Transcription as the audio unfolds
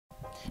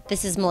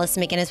This is Melissa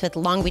McGinnis with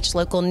Long Beach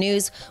Local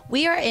News.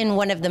 We are in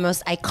one of the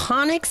most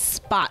iconic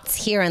spots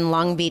here in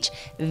Long Beach,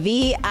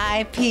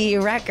 V.i.p.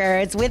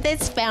 Records, with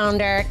its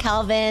founder,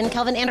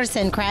 Kelvin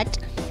Anderson, correct?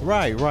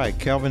 Right,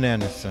 Kelvin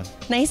Anderson.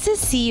 Nice to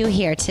see you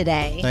here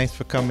today. Thanks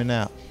for coming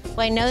out.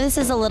 Well, I know this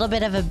is a little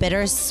bit of a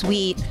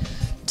bittersweet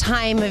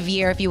time of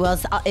year, if you will.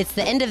 It's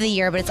the end of the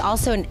year, but it's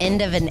also an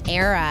end of an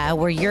era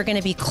where you're going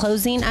to be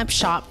closing up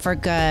shop for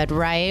good,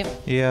 right?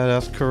 Yeah,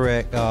 that's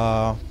correct.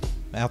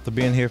 After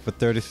being here for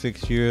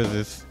 36 years,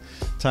 it's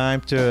time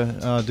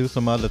to do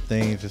some other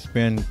things. It's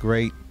been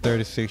great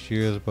 36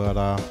 years, but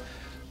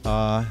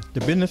the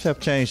business have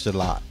changed a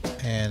lot,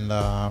 and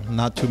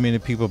not too many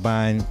people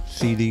buying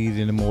CDs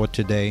anymore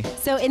today.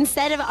 So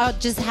instead of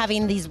just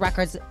having these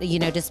records,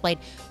 displayed,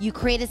 you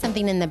created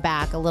something in the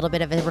back, a little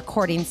bit of a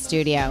recording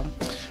studio.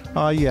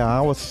 Yeah,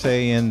 I would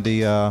say in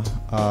the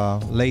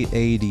late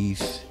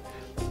 80s,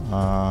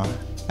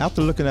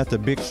 after looking at the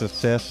big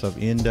success of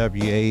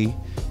NWA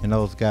and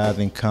those guys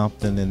in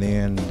Compton, and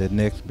then the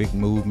next big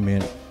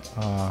movement,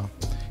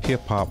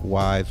 hip-hop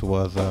wise,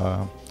 was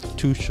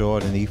Too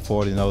Short and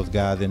E40 and those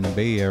guys in the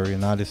Bay Area,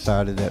 and I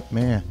decided that,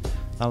 man,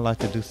 I'd like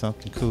to do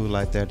something cool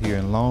like that here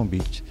in Long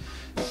Beach.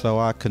 So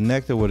I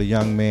connected with a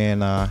young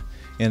man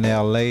in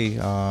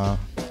LA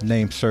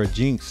named Sir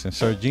Jinx, and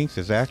Sir Jinx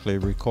is actually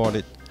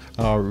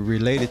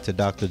related to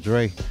Dr.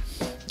 Dre.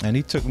 And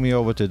he took me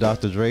over to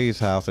Dr. Dre's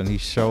house, and he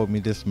showed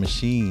me this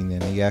machine,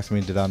 and he asked me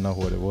did I know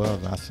what it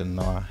was, and I said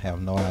no, I have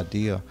no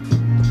idea.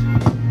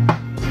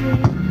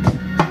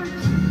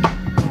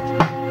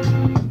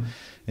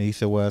 And he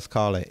said, well, it's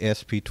called an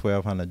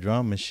SP1200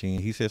 drum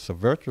machine. He said, it's a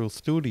virtual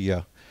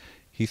studio.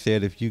 He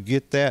said, if you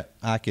get that,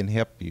 I can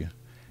help you.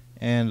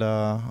 And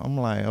I'm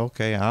like,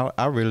 okay.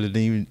 I really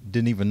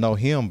didn't even know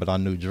him, but I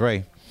knew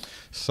Dre.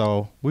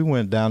 So we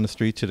went down the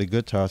street to the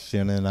Guitar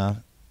Center, and I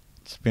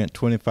spent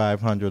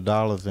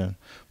 $2,500 and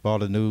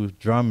bought a new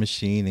drum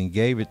machine and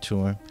gave it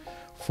to him.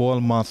 4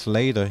 months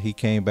later, he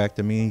came back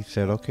to me and he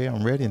said, okay,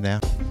 I'm ready now.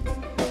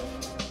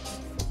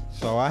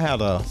 So I had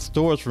a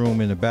storage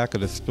room in the back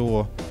of the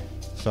store.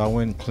 So I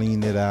went and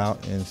cleaned it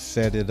out and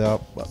set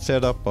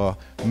up a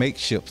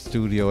makeshift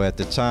studio at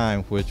the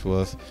time, which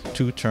was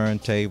 2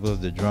 turntables,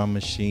 the drum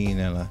machine,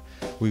 and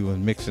we were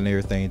mixing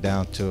everything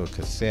down to a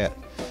cassette.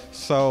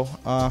 So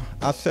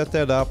I set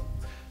that up.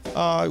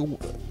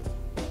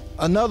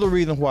 Another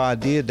reason why I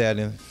did that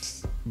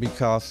is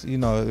because, it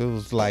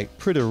was like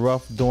pretty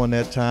rough during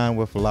that time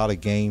with a lot of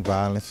gang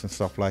violence and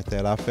stuff like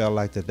that. I felt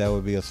like that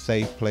would be a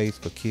safe place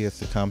for kids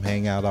to come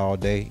hang out all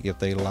day if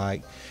they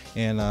like,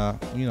 and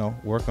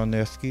work on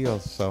their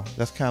skills. So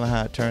that's kind of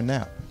how it turned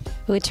out.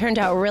 It turned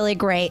out really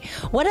great.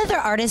 What other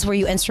artists were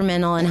you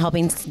instrumental in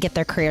helping get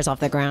their careers off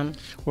the ground?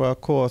 Well,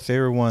 of course,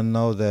 everyone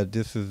knows that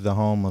this is the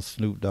home of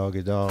Snoop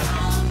Doggy Dogg.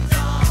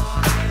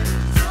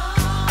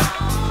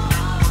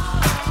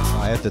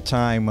 At the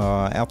time,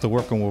 after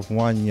working with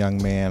one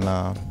young man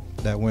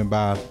that went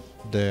by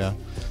the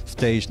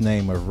stage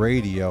name of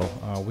Radio,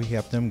 we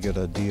helped them get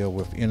a deal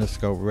with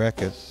Interscope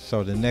Records.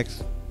 So the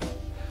next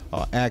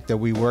act that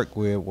we worked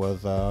with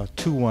was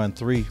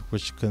 213,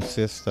 which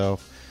consists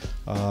of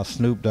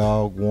Snoop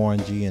Dogg,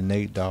 Warren G, and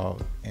Nate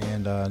Dogg.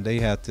 And they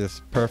had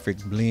this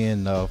perfect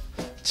blend of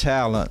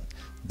talent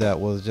that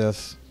was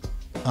just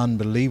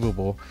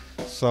unbelievable.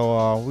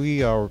 So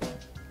we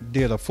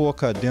did a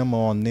 4-cut demo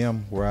on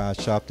them where I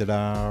shopped it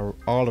out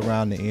all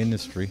around the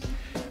industry.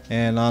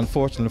 And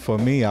unfortunately for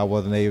me, I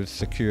wasn't able to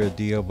secure a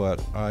deal, but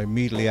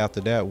immediately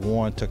after that,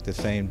 Warren took the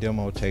same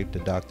demo tape to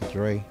Dr.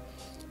 Dre.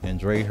 And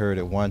Dre heard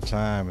it one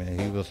time, and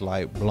he was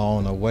like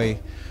blown away.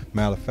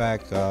 Matter of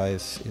fact,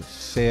 it's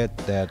said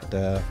that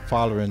the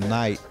following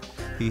night,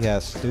 he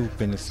had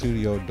Snoop in the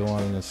studio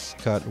doing this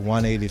cut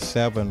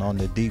 187 on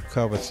the Deep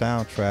Cover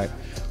soundtrack,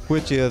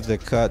 which is the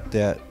cut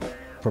that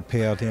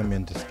propelled him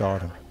into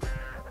stardom.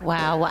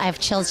 Wow, well, I have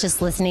chills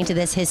just listening to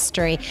this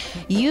history.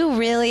 You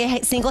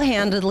really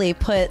single-handedly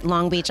put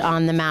Long Beach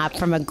on the map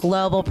from a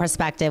global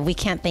perspective. We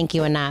can't thank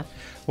you enough.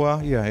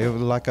 Well, yeah, it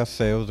was, like I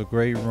said, it was a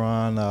great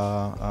run.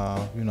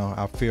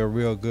 I feel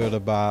real good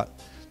about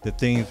the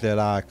things that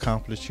I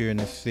accomplished here in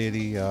the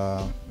city.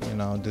 I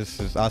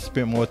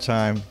spent more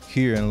time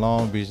here in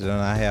Long Beach than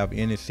I have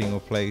any single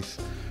place.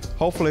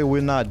 Hopefully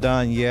we're not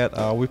done yet.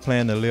 We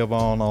plan to live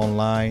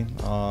online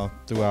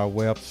through our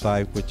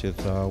website, which is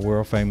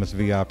World Famous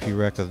V.i.p.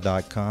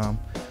 Records.com.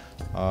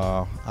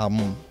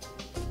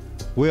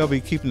 We'll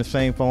be keeping the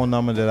same phone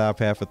number that I've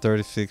had for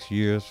 36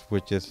 years,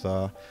 which is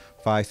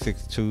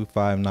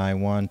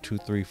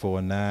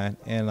 562-591-2349,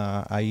 and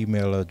our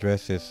email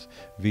address is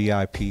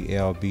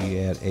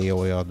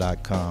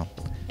viplb@aol.com.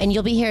 And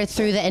you'll be here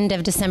through the end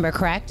of December,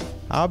 correct?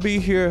 I'll be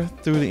here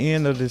through the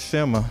end of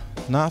December.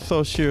 Not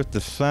so sure if the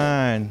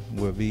sign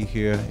will be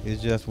here. It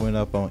just went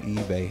up on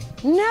eBay.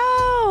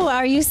 No,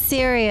 are you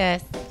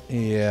serious?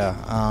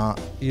 Yeah,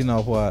 you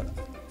know what?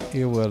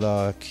 It would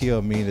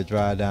kill me to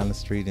drive down the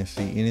street and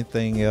see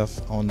anything else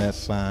on that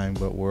sign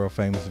but World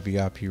Famous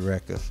V.i.p.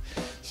 Records.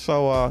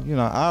 So,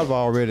 I've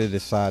already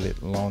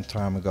decided a long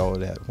time ago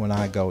that when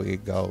I go,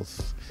 it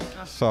goes.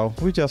 So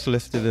we just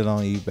listed it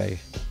on eBay.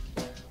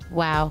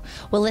 Wow.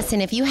 Well,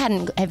 listen, if you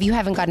haven't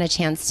gotten a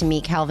chance to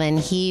meet Kelvin,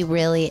 he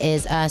really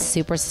is a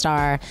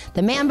superstar,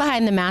 the man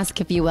behind the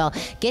mask, if you will.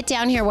 Get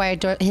down here while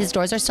his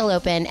doors are still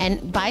open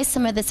and buy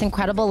some of this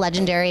incredible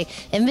legendary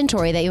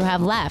inventory that you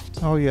have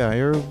left. Oh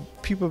yeah,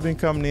 people have been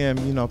coming in,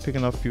 you know,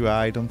 picking up a few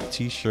items,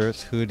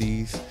 t-shirts,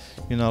 hoodies,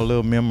 you know,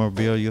 little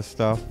memorabilia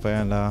stuff,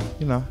 and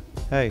you know,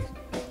 hey,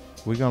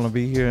 we're gonna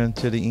be here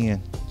until the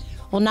end.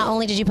 Well, not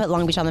only did you put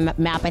Long Beach on the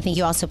map, I think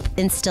you also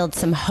instilled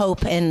some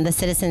hope in the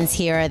citizens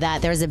here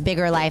that there's a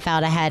bigger life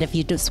out ahead if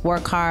you just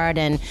work hard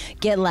and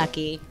get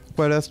lucky.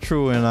 Well, that's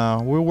true,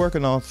 and we're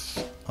working on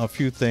a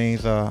few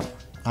things.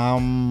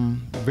 I'm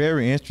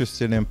very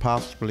interested in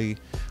possibly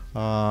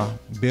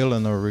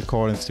building a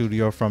recording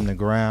studio from the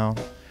ground,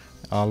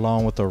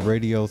 along with a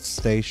radio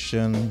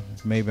station,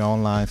 maybe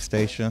online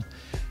station.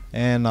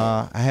 And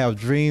I have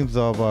dreams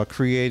of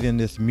creating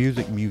this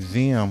music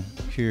museum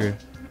here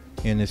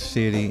in the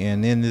city,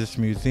 and in this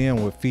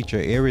museum would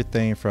feature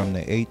everything from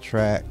the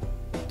 8-track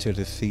to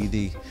the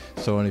CD.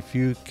 So if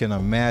you can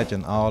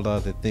imagine all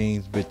of the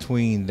things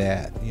between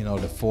that, you know,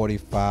 the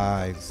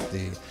 45s,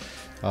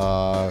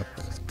 the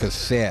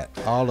cassette,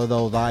 all of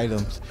those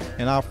items,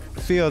 and I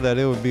feel that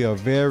it would be a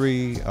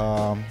very,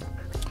 I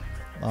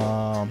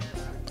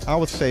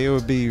would say it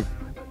would be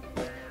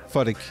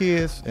for the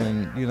kids,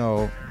 and you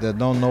know, that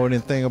don't know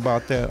anything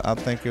about that. I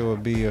think it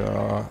would be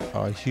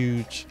a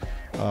huge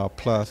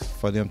plus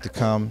for them to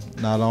come,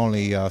 not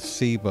only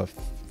see but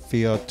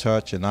feel,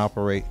 touch, and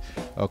operate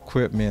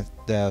equipment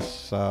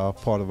that's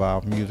part of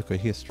our musical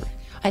history.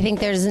 I think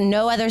there's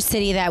no other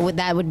city that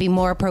would be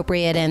more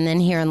appropriate than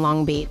here in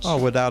Long Beach. Oh,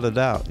 without a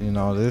doubt. You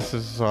know, this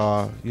is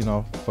you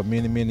know, for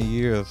many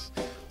years,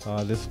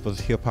 this was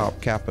hip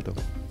hop capital.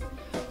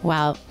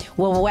 Wow.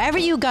 Well, wherever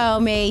you go,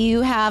 may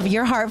you have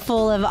your heart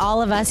full of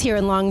all of us here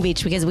in Long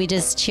Beach, because we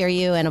just cheer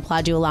you and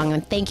applaud you along.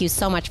 And thank you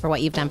so much for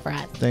what you've done for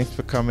us. Thanks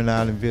for coming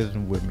out and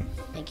visiting with me.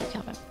 Thank you,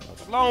 Kelvin.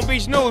 Long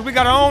Beach News. We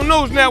got our own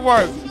news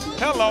network.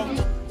 Hello.